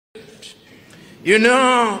You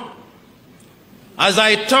know, as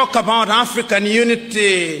I talk about African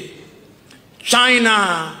unity,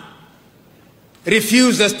 China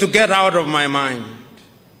refuses to get out of my mind.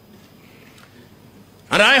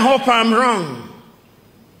 And I hope I'm wrong.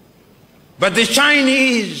 But the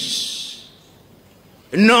Chinese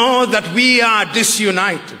know that we are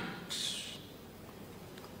disunited.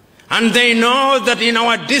 And they know that in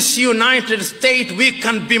our disunited state we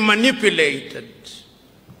can be manipulated.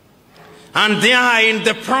 And they are in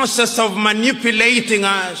the process of manipulating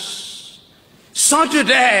us. So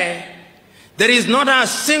today, there is not a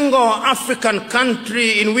single African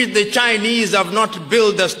country in which the Chinese have not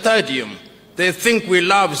built a stadium. They think we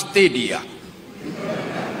love stadia.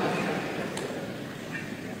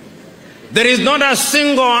 There is not a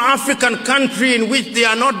single African country in which they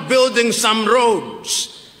are not building some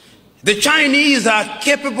roads. The Chinese are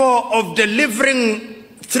capable of delivering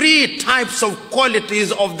 3 types of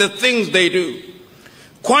qualities of the things they do.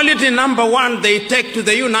 Quality number 1, they take to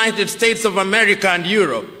the United States of America and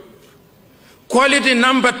Europe. Quality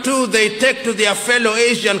number 2, they take to their fellow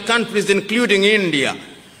Asian countries, including India.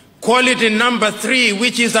 Quality number 3,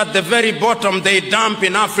 which is at the very bottom, they dump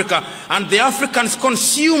in Africa, and the Africans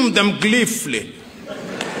consume them gleefully.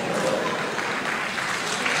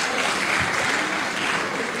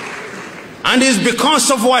 And it's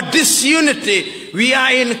because of our disunity, we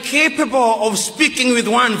are incapable of speaking with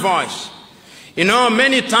one voice. You know,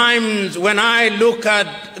 many times when I look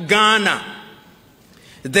at Ghana,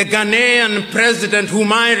 the Ghanaian president,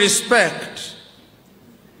 whom I respect,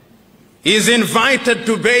 is invited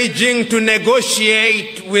to Beijing to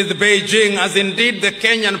negotiate with Beijing, as indeed the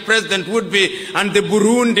Kenyan president would be, and the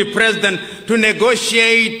Burundi president, to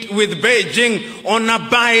negotiate with Beijing on a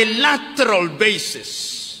bilateral basis.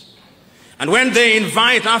 And when they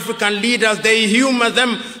invite African leaders, they humor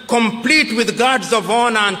them, complete with guards of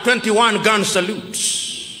honor and 21 gun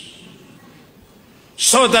salutes,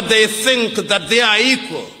 so that they think that they are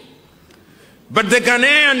equal. But the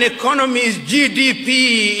Ghanaian economy's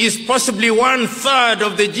GDP is possibly 1/3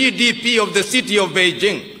 of the GDP of the city of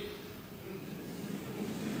Beijing.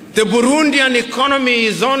 The Burundian economy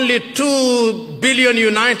is only $2 billion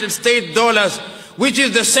United States dollars, which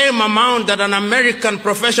is the same amount that an American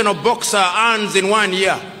professional boxer earns in 1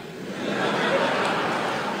 year.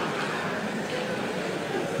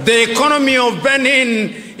 The economy of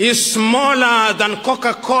Benin is smaller than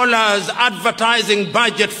Coca-Cola's advertising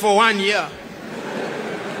budget for 1 year.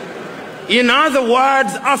 In other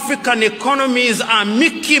words, African economies are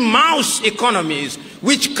Mickey Mouse economies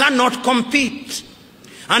which cannot compete.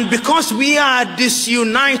 And because we are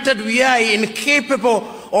disunited, we are incapable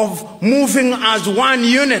of moving as one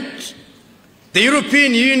unit. The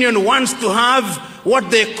European Union wants to have what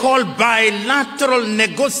they call bilateral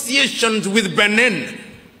negotiations with Benin.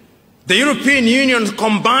 The European Union's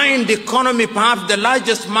combined economy, perhaps the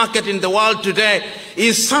largest market in the world today,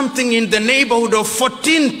 is something in the neighborhood of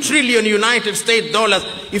 14 trillion United States dollars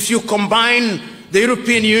if you combine the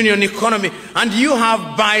European Union economy, and you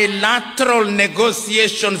have bilateral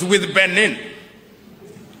negotiations with Benin.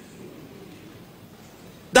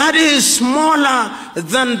 That is smaller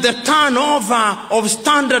than the turnover of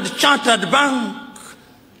Standard Chartered Bank.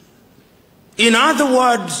 In other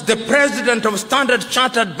words, the president of Standard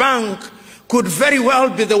Chartered Bank could very well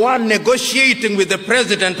be the one negotiating with the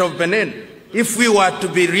president of Benin, if we were to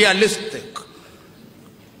be realistic.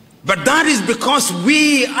 But that is because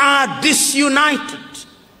we are disunited.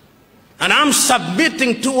 And I'm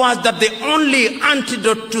submitting to us that the only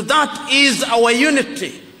antidote to that is our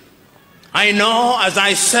unity. I know, as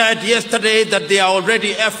I said yesterday, that there are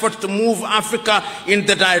already efforts to move Africa in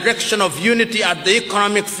the direction of unity at the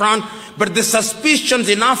economic front, but the suspicions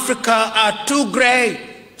in Africa are too great.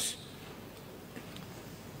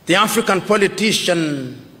 The African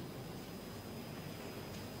politician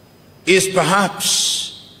is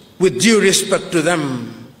perhaps, with due respect to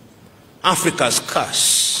them, Africa's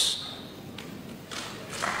curse.